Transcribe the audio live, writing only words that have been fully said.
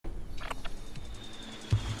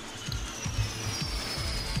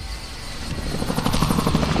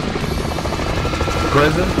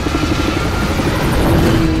prison?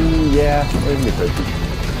 Yeah, it can be prison.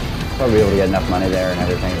 Probably be able to get enough money there and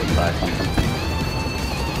everything to buy something.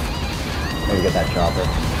 Maybe get that chopper.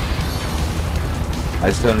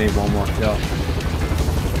 I still need one more kill.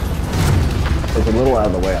 It's a little out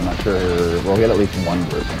of the way, I'm not sure. We'll get at least one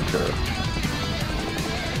group, I'm sure.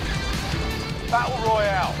 Battle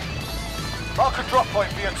Royale. Mark a drop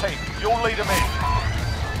point for your team. You'll lead them in.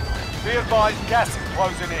 Be advised, gas is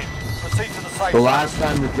closing in. Proceed to the safe The zone. last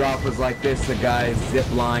time the drop was like this, the guys zip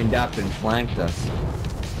lined up and flanked us.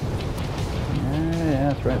 Yeah,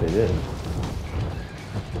 that's right, they did.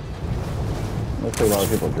 Looks like a lot of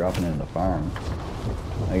people dropping in the farm.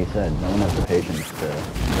 Like you said, no one has the patience to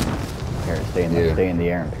stay in the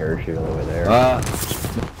air and parachute all over there.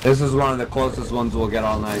 This is one of the closest ones we'll get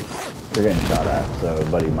all night. You're getting shot at, so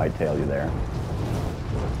buddy might tail you there.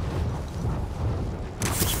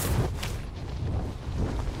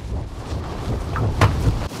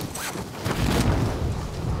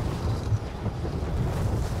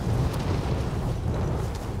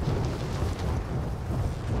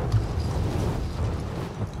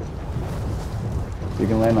 You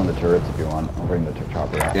can land on the turrets if you want. I'll bring the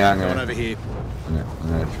chopper out. Yeah, I'm Going gonna over here.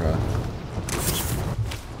 try.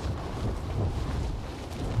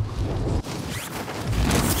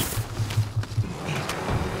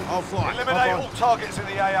 I'll fly. Eliminate all targets in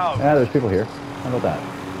the AO. Yeah, there's people here. How about that?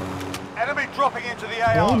 Enemy dropping into the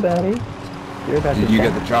Hey, AO. buddy. You're about Did to you die.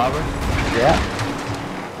 get the chopper? Yeah.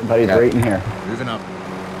 Buddy's Okay. right in here. Moving up.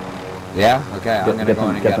 Yeah? Okay, I'm gonna go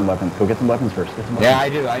in and get get some him. weapons. Go get some weapons first. Get some weapons. Yeah, I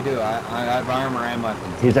do. I have armor and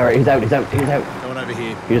weapons. He's alright. He's out. He's out. Going over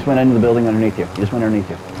here. He just went into the building underneath you. He just went underneath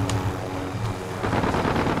you.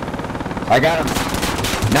 I got him.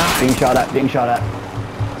 Nice. Being shot at.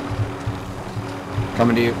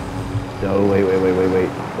 Coming to you. No, wait.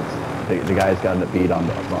 The guy's got a bead on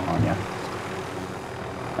you.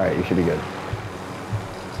 Alright, you should be good.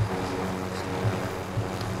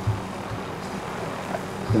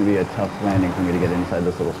 It's gonna be a tough landing for me to get inside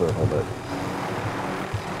this little circle, but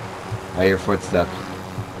I hear footsteps.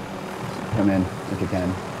 come in if you can.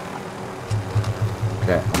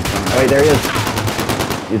 Okay, I'm coming. Oh wait, there he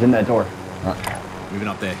is. He's in that door. Moving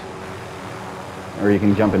up there. Or you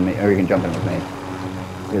can jump in me, or you can jump in with me.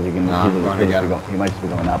 Because he can. No, I'm going to get him. He might just be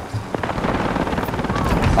going up.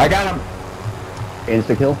 I got him.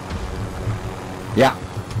 Insta kill. Yeah.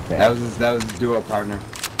 Okay. That was his duo partner.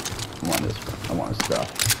 I want his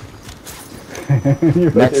stuff.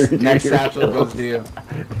 Next satchel goes to you.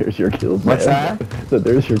 Here's your kills. What's man. So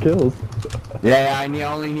there's your kills. Yeah, I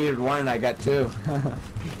only needed one and I got two.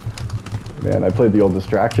 Man, I played the old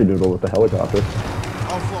distraction noodle with the helicopter.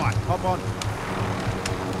 I'll fly. Hop on.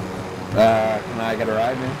 Can I get a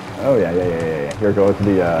ride, man? Oh yeah. Here, go to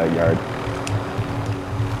the yard.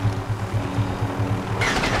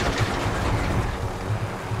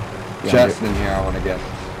 Chest in here I want to get.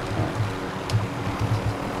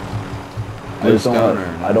 I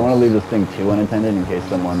don't want to leave this thing too unattended in case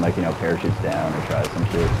someone, like, parachutes down or tries some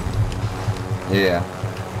shit. Yeah.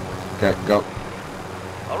 Okay, go.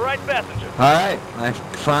 All right, passenger. Alright, I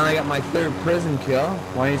finally got my third prison kill.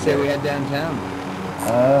 Why do you say we head downtown?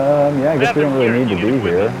 Yeah, I guess we don't really need to be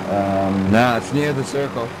here. Nah, it's near the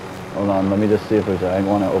circle. Hold on, let me just see if there's I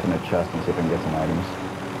want to open a chest and see if I can get some items.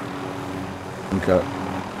 Okay.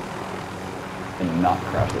 And not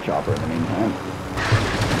crash the chopper in the meantime.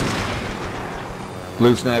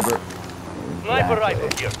 Blue sniper. Sniper rifle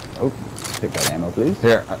here. Oh, pick that ammo, please.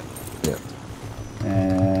 Here. Yeah.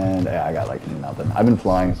 And yeah, I got like nothing. I've been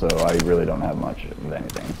flying, so I really don't have much of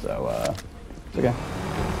anything. So it's okay.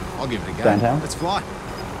 I'll give it a go. Downtown? Let's fly.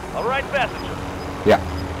 All right, passenger. Yeah.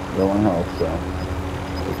 Low on health, so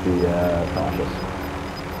just be cautious.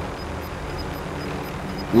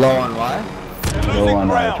 Low on what? You're Low losing on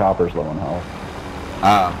ground. choppers, low on health.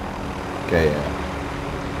 Ah. Okay, yeah.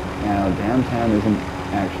 Now downtown isn't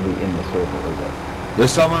actually in the circle, is it?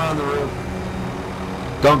 There's someone on the roof.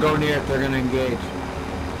 Don't go near it, they're gonna engage.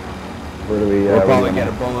 Where do we? We'll probably get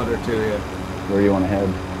a bullet or two here. Where do you want to head?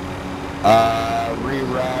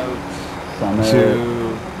 Reroute Summit,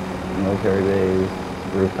 to military base,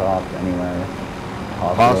 rooftop, anywhere.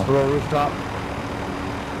 hospital rooftop.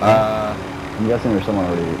 I'm guessing there's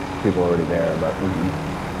people already there, but we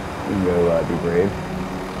can go be brave.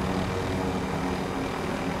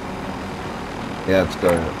 Yeah, let's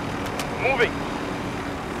go. Moving.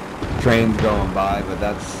 Train's going by, but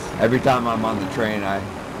that's every time I'm on the train, I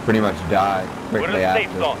pretty much die We're in quickly a safe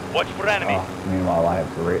after. zone. Watch for enemies. Meanwhile, I have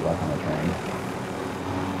great luck on the train.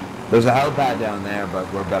 There's a helipad down there,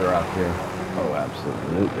 but we're better up here. Oh,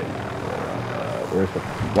 absolutely. Where's the...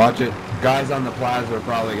 Watch it. Guys on the plaza are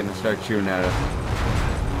probably going to start shooting at us.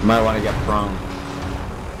 You might want to get prone.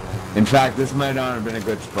 In fact, this might not have been a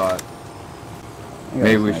good spot. I got a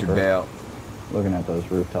Maybe we should sniper. bail. Looking at those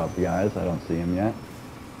rooftop guys, I don't see them yet.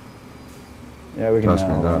 Yeah, we can Trust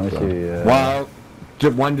me, let me that's see. well,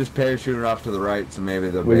 one just parachuted off to the right, so maybe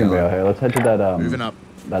they'll We can bail bail. here. Let's head to that Moving up.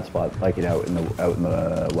 that spot, like it out in the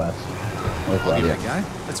west. I'll give Northwest. it a go.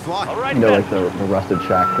 Let's fly. All right, You know, then. like the rusted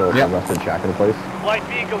shack, the Yep. rusted shack of the place. Light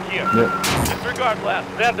vehicle here. Yep. Disregard last.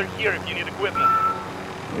 Vendor here if you need equipment.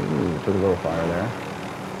 Ooh, took a little fire there.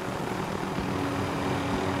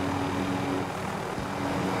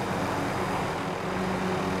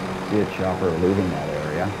 See a chopper looting that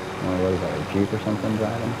area. What is that, a Jeep or something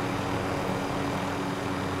driving?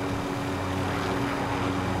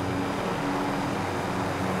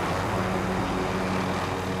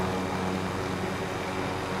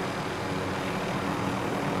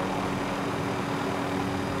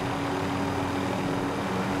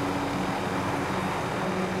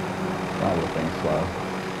 Wow, the thing's slow.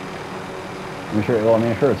 I'm sure, well, I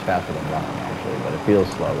mean, I'm sure it's faster than running, actually, but it feels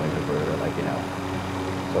slow because we're, like, you know,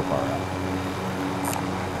 so far out.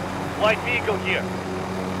 Light vehicle here.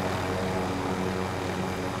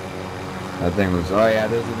 That thing was. Oh yeah,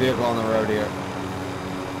 there's a vehicle on the road here.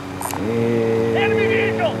 Enemy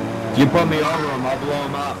vehicle! If you put me over him, I'll blow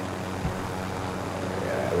him up.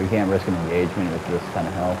 Yeah, we can't risk an engagement with this kind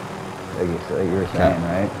of help. Like you were saying,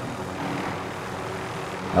 right?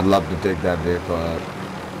 I'd love to take that vehicle out.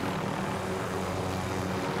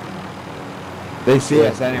 They see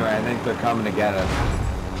us anyway. I think they're coming to get us.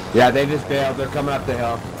 Yeah, they just bailed. They're coming up the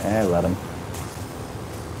hill. Let them.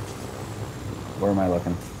 Where am I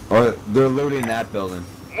looking? Or they're looting that building.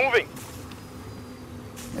 Moving.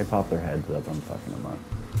 They pop their heads up. I'm fucking them up.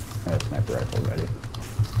 I have a sniper rifle ready.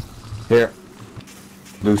 Here.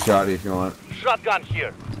 Blue shotty if you want. Shotgun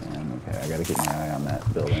here. And, okay, I gotta keep my eye on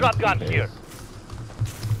that building. Shotgun in case. here.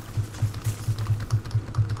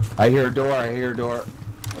 I hear a door. I hear a door.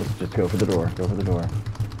 Let's just go for the door. Go for the door.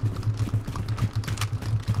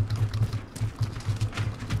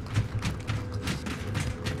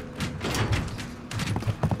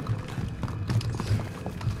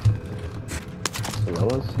 Below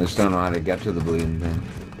us? I just don't know how to get to the bleeding thing.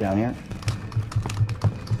 Down here?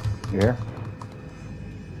 You here?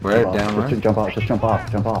 Where? Jump off. Down where? Just jump off. Just jump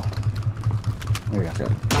off. Jump off. There you go.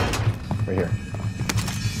 Okay. Right here.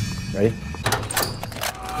 Ready?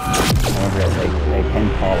 Remember, they can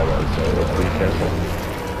follow us, so be careful.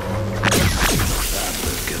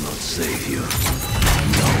 Cannot save you.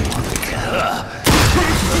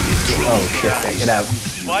 Oh shit, get out.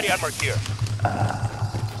 Body armor here.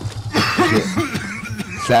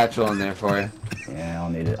 Satchel in there for you. Yeah, I'll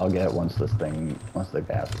need it. I'll get it once the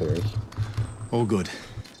gas clears. All good.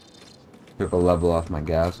 Took a level off my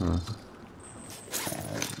gas. And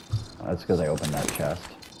That's because I opened that chest.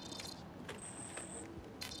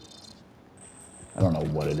 I don't know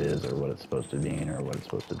what it is or what it's supposed to mean or what it's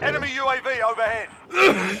supposed to do. Enemy UAV overhead.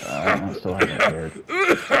 I still haven't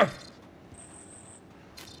heard.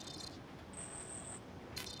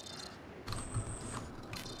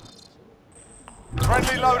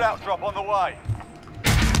 Friendly loadout drop on the way.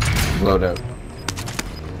 load out.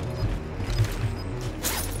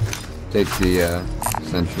 Take the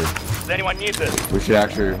sentry. Does anyone need this? We should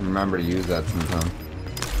actually remember to use that sometime.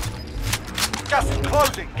 Gas is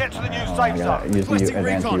closing. Get to the new I safe gotta zone. use the Requesting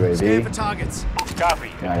advanced recon. Scan for UAV. targets. Copy.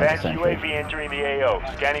 Yeah, I got Advanced the sentry. UAV entering the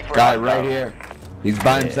AO. Scanning for Guy hostile. right here. He's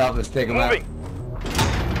by himself. Let's take him out. Moving.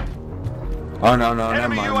 Oh no, never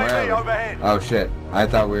Enemy mind. UAV Where are we? overhead. Oh shit. I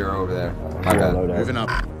thought we were over there. My Yeah, bad. loadout. Moving up.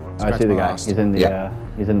 I see the guy. Past. He's in the Yeah.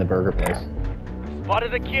 he's in the burger place.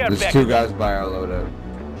 Spotted a care There's package. two guys by our loadout.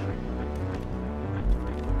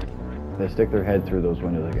 They stick their head through those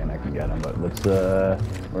windows again. I can get them, but let's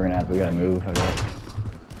we gotta move. I got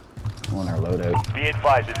on our loadout. Be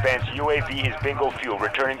advised, advanced UAV is bingo fuel.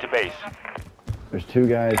 Returning to base. There's two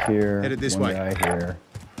guys here. Headed this one way. guy here.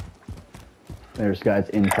 There's guys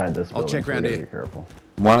inside this I'll building. check so we around gotta here. Be careful.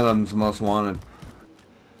 One of them's most wanted.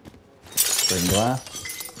 Breaking glass.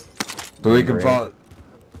 So we can Great. follow.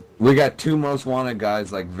 We got two most wanted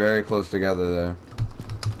guys like very close together there.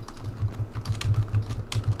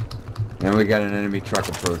 And we got an enemy truck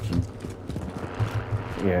approaching.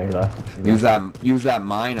 Yeah, he left. Use that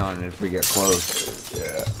mine on it if we get close.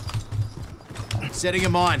 Setting a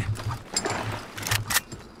mine.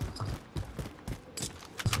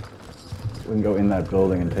 We can go in that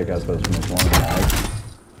building and take out those most wanted guys.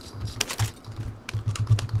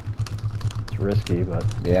 It's risky, but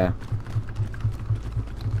Yeah.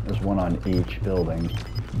 there's one on each building.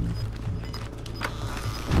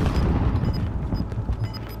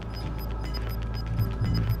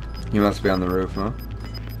 You must be on the roof, huh?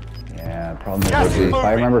 Problem Gas is, is if I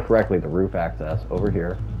moving. remember correctly, the roof access over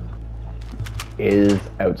here is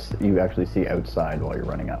out. You actually see outside while you're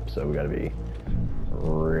running up, so we got to be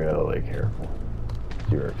really careful.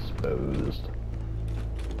 You're exposed.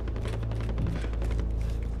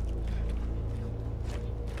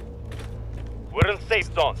 We're in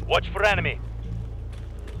safe zone. Watch for enemy.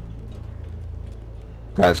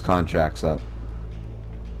 Guy's contract's up.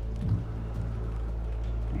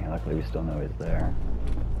 Yeah, luckily we still know he's there.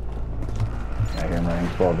 I hear him running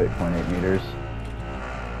 12 8.8 meters.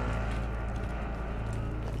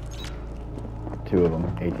 Two of them,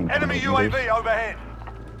 18.8 Enemy meters. UAV overhead.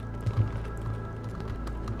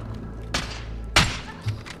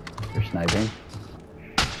 They're sniping.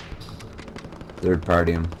 Third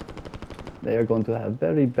party him. They are going to have a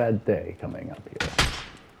very bad day coming up here.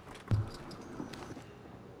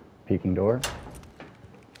 Peeking door.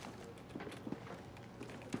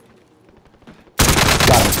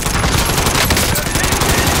 Got him.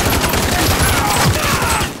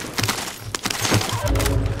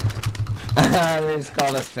 They just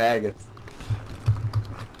called us faggots.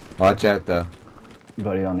 Watch out though.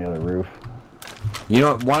 Buddy on the other roof. You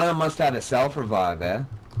know, one of them must have had a self-revive, eh?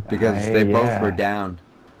 Because they both yeah. were down.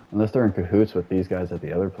 Unless they're in cahoots with these guys at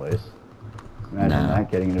the other place. Imagine No. that,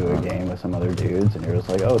 getting into a game with some other dudes, and you're just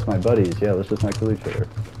like, oh, it's my buddies. Yeah, let's just not kill each other.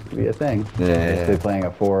 Could be a thing. Yeah. Basically playing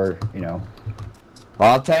a 4, you know.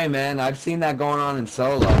 Well, I'll tell you, man, I've seen that going on in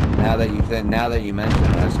solo. Now that you mention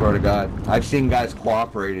it, I swear to God, I've seen guys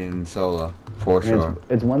cooperating in solo for I mean, sure.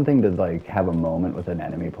 it's one thing to like have a moment with an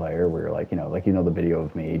enemy player where you're like the video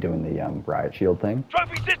of me doing the riot shield thing.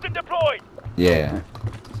 Trophy system deployed. Yeah.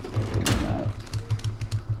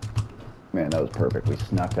 Man, that was perfect. We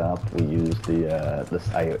snuck up. We used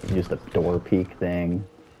I used the door peek thing.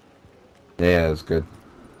 Yeah, it was good.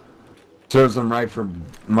 Serves them right for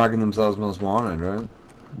marking themselves most wanted, right?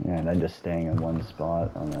 Yeah, and then just staying in one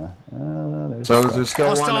spot on the. There's So the is there still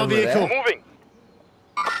one Hostile over vehicle. there? Moving.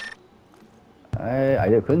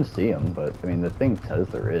 I couldn't see him, but I mean the thing says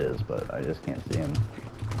there is, but I just can't see him.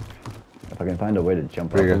 If I can find a way to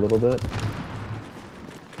jump up Where you a go? little bit.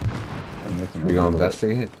 and mix them We up a gonna little bit.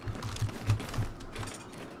 investigate?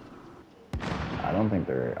 I don't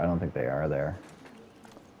think they are there.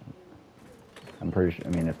 I'm pretty sure. I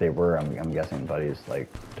mean, if they were, I'm guessing buddies like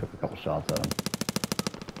took a couple shots at them.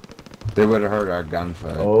 They would have heard our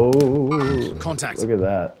gunfire. Oh, Contact. Look at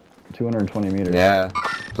that. 220 meters. Yeah.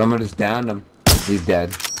 Someone just downed him. He's dead.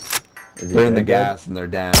 Is he They're in the dead? gas and they're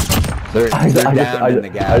down. They're I down in the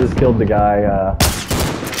gas. I just killed the guy. I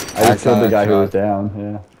just saw killed the that guy who shot. was down.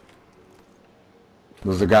 Yeah.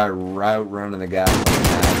 There's a guy right running the gas.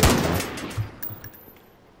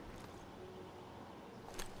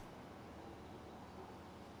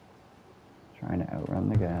 Trying to outrun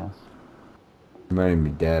the gas. He might even be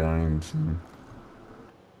dead. I don't even see him.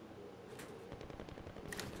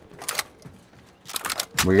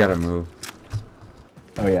 We gotta move.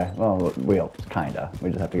 Oh yeah. Well, we'll kinda. We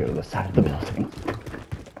just have to go to the side of the building.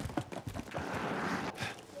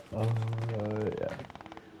 Yeah.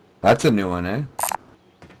 That's a new one, eh?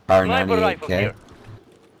 Sniper rifle R98K. here.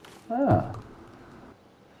 Ah.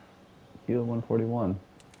 Kilo 141.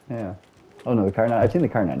 Yeah. Oh no, the car. I've seen the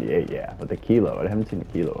car 98. Yeah, but the Kilo. I haven't seen the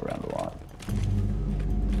Kilo around a lot.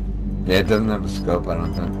 Yeah, it doesn't have a scope, I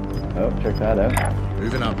don't think. Oh, check that out.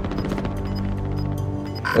 Moving up.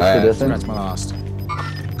 What's yeah, the distance? That's my last.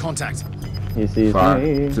 Contact. He sees Far.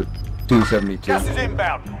 me. 272. Gas is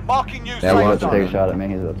inbound. Marking new That safe He's was about to take a zone. shot at me.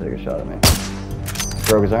 He's about to take a shot at me.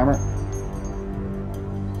 Broke his armor.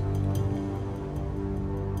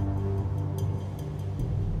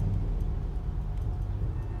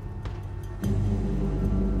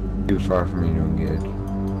 Too far for me to engage.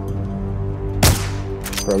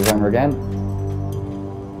 Broke his armor again.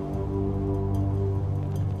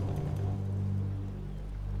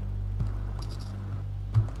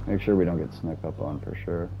 Make sure we don't get snuck up on for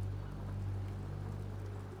sure.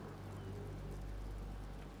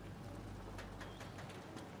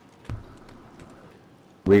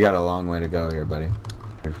 We got a long way to go here, buddy.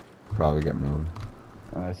 We probably get moved.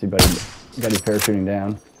 I see buddy parachuting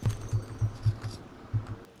down.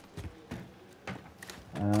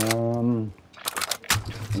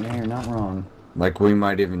 Yeah, you're not wrong. Like, we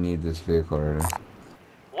might even need this vehicle already.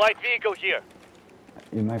 Light vehicle here.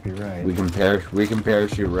 You might be right. We can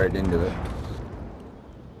parachute right into it.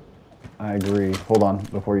 I agree. Hold on,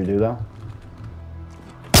 before you do though.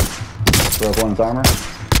 Broke one's armor.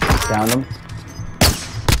 Downed him.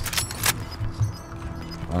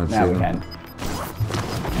 I don't Now see we them. can.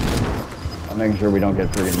 I'm making sure we don't get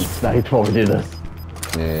friggin' sniped while we do this.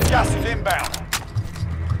 Yeah. Gas is inbound.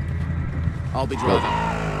 I'll be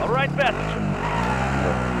driving. All right, passenger.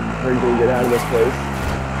 Where do we get out of this place?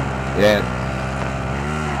 Yeah.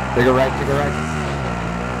 Take a right, take a right.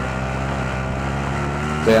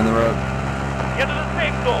 Stay on the road. Get to the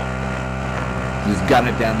safe zone. Just gun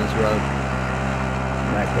it down this road.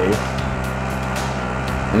 In that case.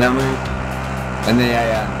 And then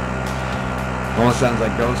yeah. Almost sounds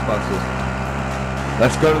like Ghostbusters.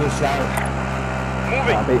 Let's go to the south.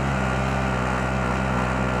 Moving. Copy.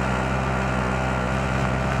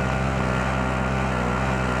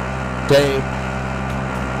 Dave.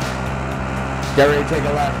 Get ready, take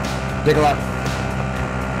a left. Take a left.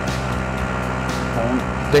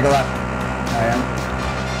 Take a left. I am.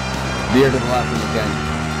 Veer to the left if you can.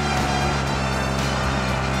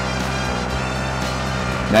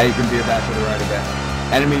 Now you can veer back to the right a bit.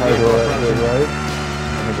 Enemy Right, vehicle right. approaching.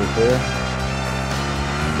 I think we're clear.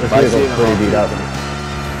 This I see vehicle's them pretty all. beat up.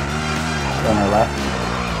 On our left.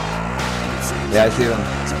 Yeah, I see them.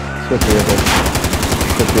 Switch vehicle.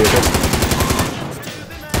 Switch vehicle.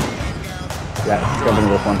 Yeah, jump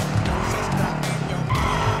into this one.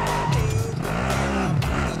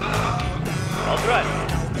 All right.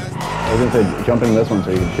 I was gonna say jump into this one so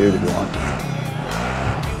you can shoot if you want.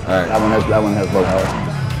 Alright. That one has low health.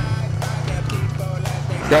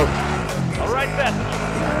 Go. All right, passenger.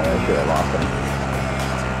 I should have lost him.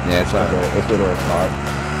 Yeah, it's Okay, alright. let's go to our spot.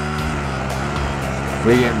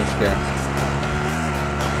 We gave him a scare.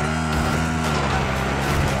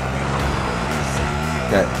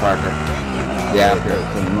 Okay, Parker. Yeah, up here.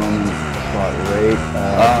 It's a moment spot right.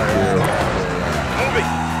 Oh, yeah. Moving.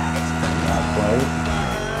 Not quite.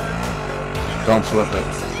 Don't flip it.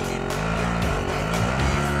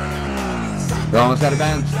 You're almost out of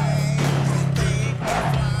bounds.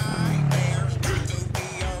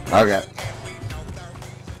 Okay.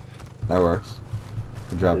 That works.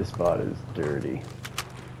 Good job. This spot is dirty.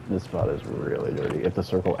 This spot is really dirty. If the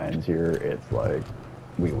circle ends here, it's like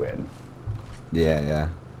we win. Yeah.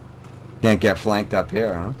 Can't get flanked up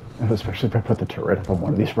here, huh? Especially if I put the turret up on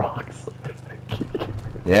one of these rocks.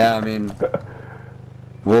 Yeah, I mean,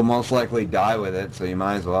 we'll most likely die with it, so you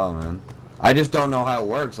might as well, man. I just don't know how it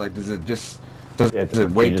works. Like, does it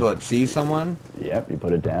wait till it sees someone? Yep, you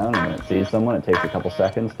put it down and it sees someone. It takes a couple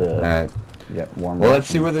seconds to Alright. get warmed Well, up. let's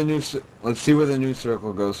see where the new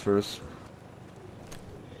circle goes first.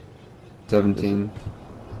 17,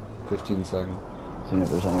 15 seconds. Seeing if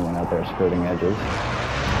there's anyone out there skirting edges.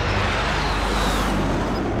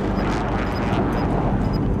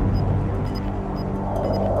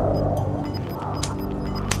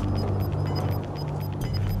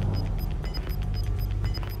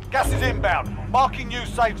 Gas is inbound. Marking new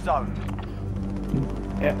safe zone.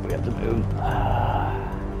 Yeah, we have to move.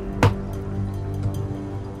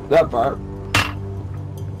 That part.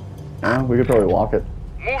 Yeah, we could probably walk it.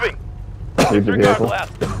 Moving. Leave the Disregard vehicle.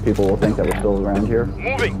 left. People will think that we're still around here.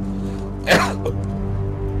 Moving.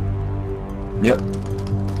 Yep.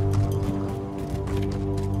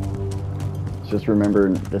 Just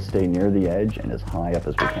remember to stay near the edge and as high up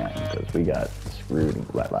as we can, because we got screwed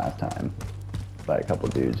last time by a couple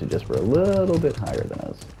dudes who just were a little bit higher than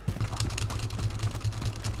us.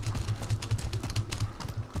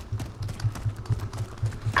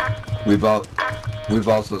 We've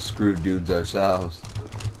also screwed dudes ourselves.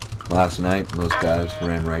 Last night, those guys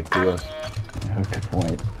ran right through us. Oh, good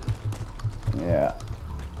point. Yeah.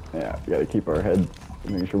 Yeah, we gotta keep our head,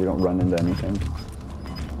 making sure we don't run into anything.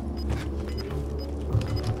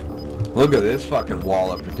 Look at this fucking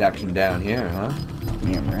wall of protection down here, huh?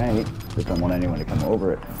 Yeah, right. Just don't want anyone to come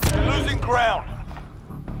over it. You're losing ground.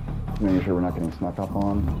 Making sure we're not getting snuck up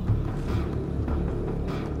on.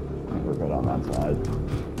 I think we're good on that side.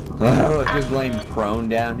 Just laying prone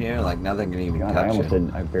down here, like nothing can even God, I touch almost it.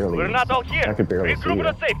 didn't, I barely... We're not all here. I could barely see Regroup in you.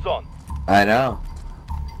 a safe zone. I know.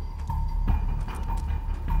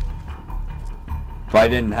 If I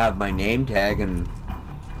didn't have my name tag and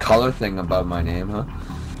color thing above my name, huh?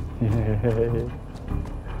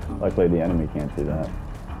 Luckily the enemy can't do that.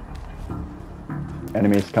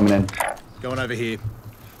 Enemies coming in. Going over here.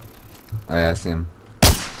 I see him.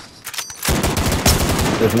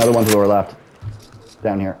 There's another one to our left.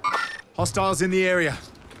 Down here. Hostiles in the area.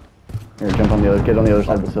 Here, jump on the other, get on the other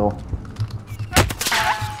side of this hill.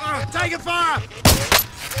 Taking fire!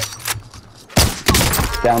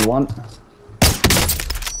 Down one.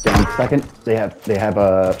 Down second. They have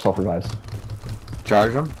self revives.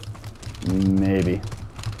 Charge him? Maybe.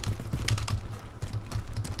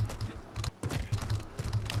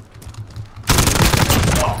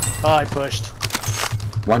 Oh, I pushed.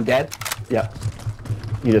 One dead? Yep.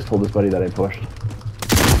 He just told his buddy that I pushed.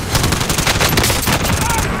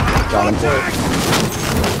 Got him.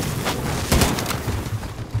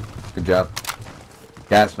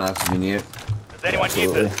 Gas mask if you need it. Does anyone need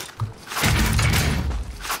Absolutely. this?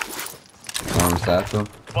 Armor satchel.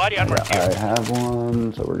 Body armor Yeah, here. I have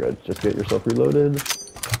one, so we're good. Just get yourself reloaded.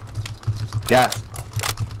 Gas.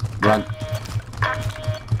 Run.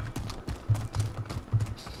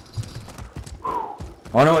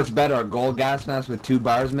 I wonder what's better, a gold gas mask with 2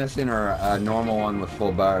 bars missing or a normal one with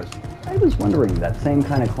full bars? I was wondering that same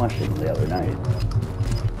kind of question the other night.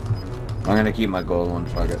 I'm gonna keep my gold one,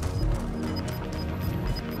 fuck it.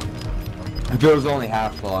 If it was only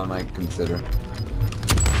half full, I might consider.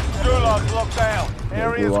 Gulag's locked down.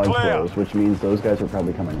 Area's Gulag clear. closed, which means those guys are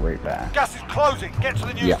probably coming right back. Gas is closing. Get to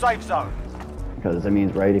the new Yeah. safe zone. Because that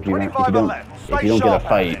means, right, if you 25 don't left. if Stay you don't get a sharp out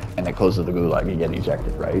fight there. and it closes the gulag, you get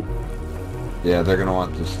ejected, right? Yeah, they're gonna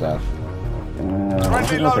want this stuff. I don't know if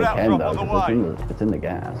they loadout can drop though, on the 'cause way. it's in the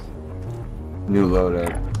gas. New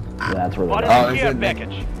loadout. And that's where What they're is Oh, the is care it?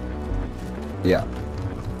 package? Yeah.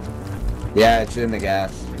 Yeah, it's in the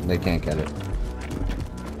gas. They can't get it.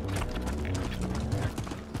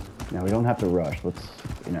 Now we don't have to rush. Let's,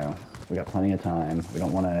 you know, we got plenty of time. We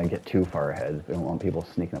don't want to get too far ahead. We don't want people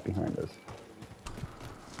sneaking up behind us.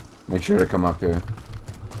 Make sure to come up here.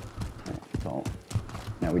 So,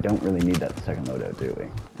 now we don't really need that second loadout, do we?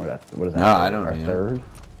 Or that, what is that? No, I don't Our need it. third?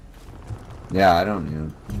 Yeah, I don't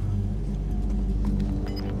need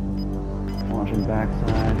it. Launching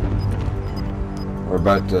backside. We're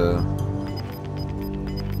about to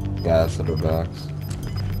gas at our backs.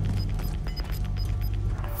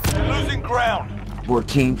 You're losing ground.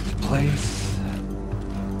 14th place.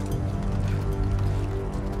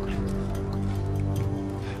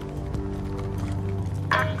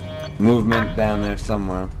 Movement down there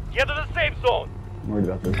somewhere. Get to the safe zone. I'm worried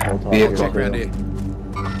about this whole top Vehicle. Check around here. Enemies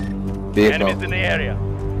in Vehicle. the area.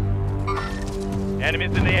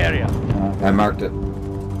 Enemies in the area. I marked it.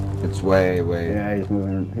 It's way. Yeah, he's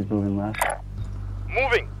moving left.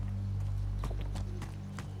 Moving.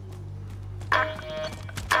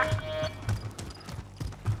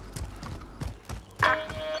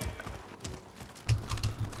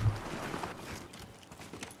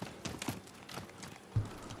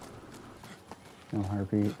 No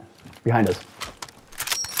heartbeat. Behind us.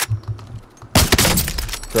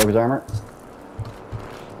 Broke his armor.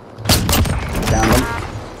 Downed him.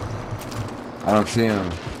 I don't see him.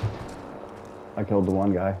 I killed the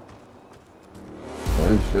one guy.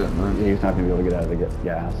 Holy shit, Yeah, man. he's not gonna be able to get out of the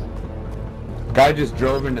gas. Guy just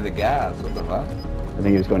drove into the gas. What the fuck? I think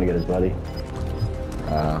he was going to get his buddy.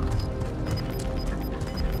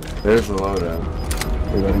 There's the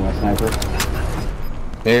loadout. Reloading my sniper.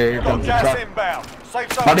 Here Got comes the gas truck. inbound.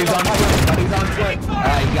 Safe zone. Buddy's on foot. Buddy's on foot.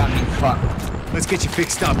 Ah, you got me. Fuck. Let's get you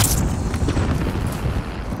fixed up.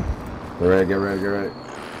 Get ready, get ready, get ready.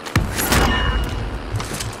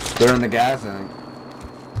 They're in the gas, I think.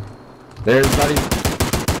 There's buddy.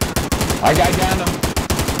 I downed him.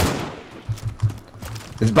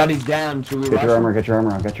 His buddy's down. Should we Get rush your armor, him? get your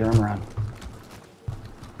armor on, get your armor on.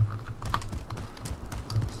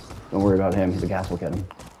 Don't worry about him, the gas will get him.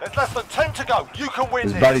 There's less than 10 to go. You can win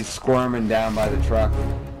His this. buddy's squirming down by the truck.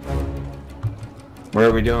 What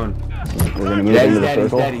are we doing? We're gonna move Yeah, into he's the dead, he's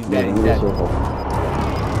circle. dead, he's dead, Move he's into the dead. circle.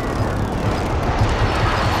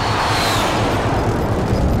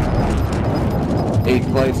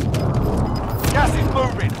 8th place. Gas is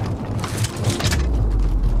moving.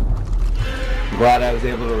 Glad I was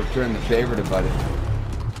able to return the favor to buddy.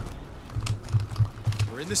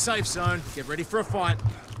 We're in the safe zone. Get ready for a fight.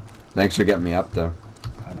 Thanks for getting me up there.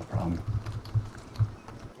 Oh, no problem.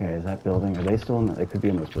 Okay, is that building? Are they still in? They could be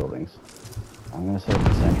in those buildings. I'm gonna set up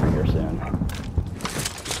the sentry here soon.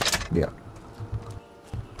 Yeah.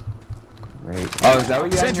 Great. Oh, is that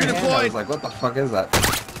what you had in Sentry your hand? I deployed. was like, what the fuck is that?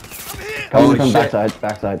 Coming Holy from shit.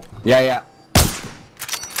 backside. Yeah.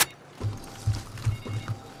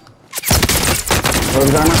 Broke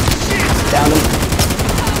his armor. Downed him.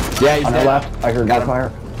 Yeah, he's On the dead. left, I heard Got him.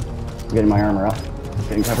 gunfire. I'm getting my armor up.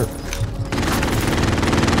 Getting covered.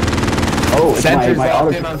 Oh, it's Sentry's my locked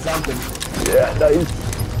auto. in on something. Yeah, nice.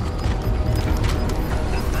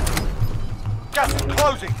 Gas is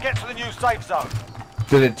closing. Get to the new safe zone.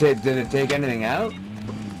 Did it take anything out?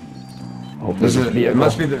 Oh, This is, it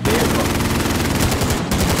must be the vehicle.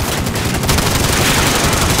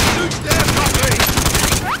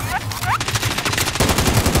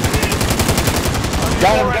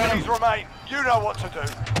 Got Four him. enemies remain. You know what to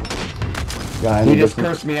do. Guy, He just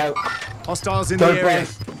cursed me out. Hostiles in the Third area.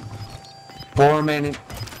 place. 4 remaining.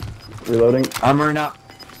 reloading. Armoring up.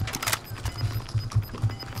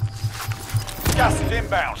 Gas is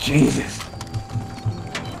inbound. Jesus.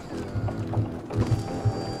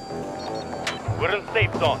 We're in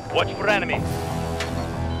safe zone. Watch for enemies.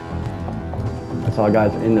 I saw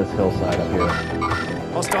guys in this hillside up here.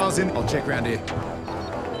 Hostiles in. I'll check around here.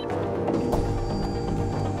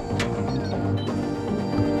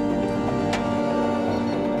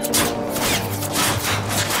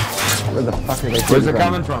 Where the fuck are they Where's it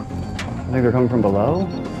coming from? I think they're coming from below.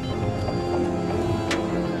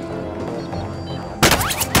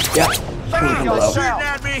 Yeah. Coming from below. Shooting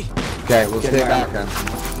at me! Okay, we'll stay back then.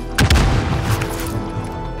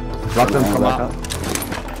 Let them come Back up.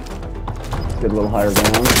 Get a little higher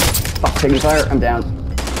ground. Fuck, taking fire. I'm down.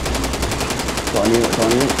 It's on you. It's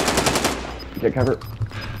on you. Get cover.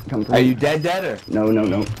 Come through. Are you dead or? No, no,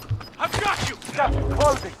 no. I've got you! Gas is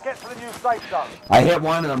closing. Get to the new safe zone. I hit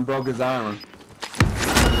one of them, broke his armor.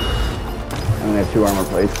 I only have 2 armor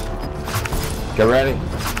plates. Get ready.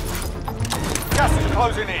 Gas is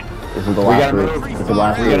closing in. This is the We last gotta group. move. This is the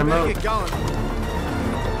last We gotta group. move. Get going.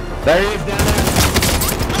 There he is, down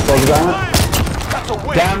there. Broke his armor. That's a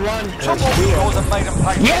win. Down one. Some more scores have made them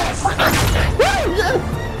pay. Yes!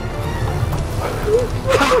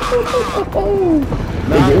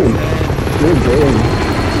 Good game. Good game.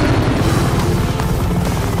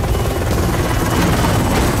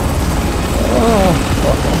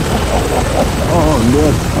 Oh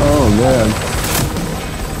man. Oh man.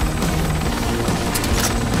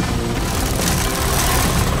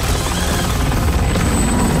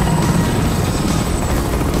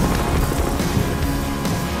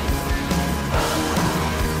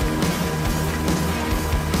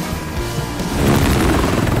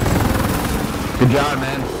 Good job,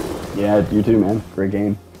 man. Yeah, you too, man. Great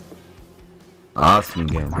game. Awesome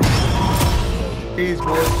game. Cheers,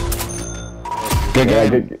 boys. Good Yeah,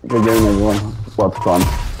 game. good game, everyone. Lots of fun.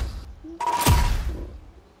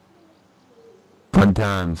 Fun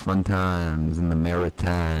times in the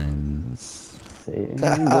Maritimes.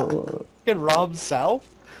 Fucking Rob South.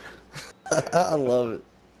 I love it.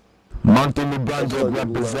 Moncton, New Brunswick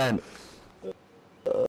represent.